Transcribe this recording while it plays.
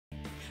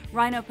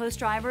Rhino post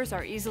drivers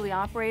are easily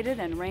operated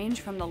and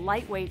range from the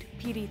lightweight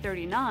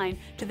PD39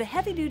 to the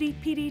heavy-duty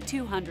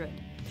PD200.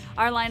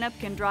 Our lineup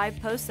can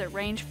drive posts that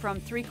range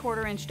from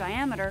 3/4 inch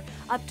diameter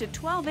up to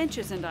 12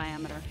 inches in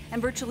diameter and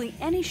virtually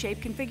any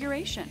shape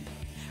configuration.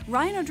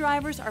 Rhino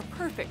drivers are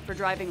perfect for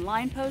driving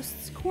line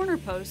posts, corner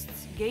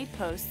posts, gate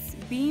posts,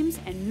 beams,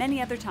 and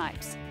many other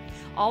types.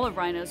 All of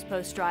Rhino's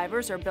post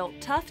drivers are built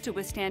tough to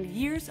withstand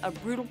years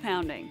of brutal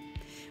pounding.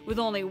 With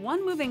only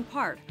one moving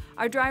part,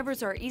 our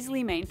drivers are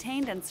easily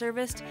maintained and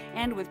serviced,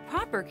 and with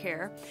proper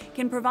care,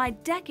 can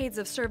provide decades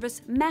of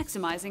service,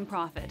 maximizing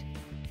profit.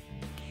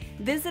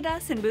 Visit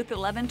us in booth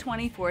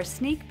 1120 for a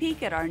sneak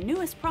peek at our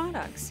newest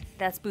products.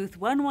 That's booth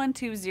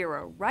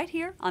 1120, right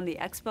here on the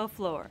expo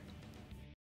floor.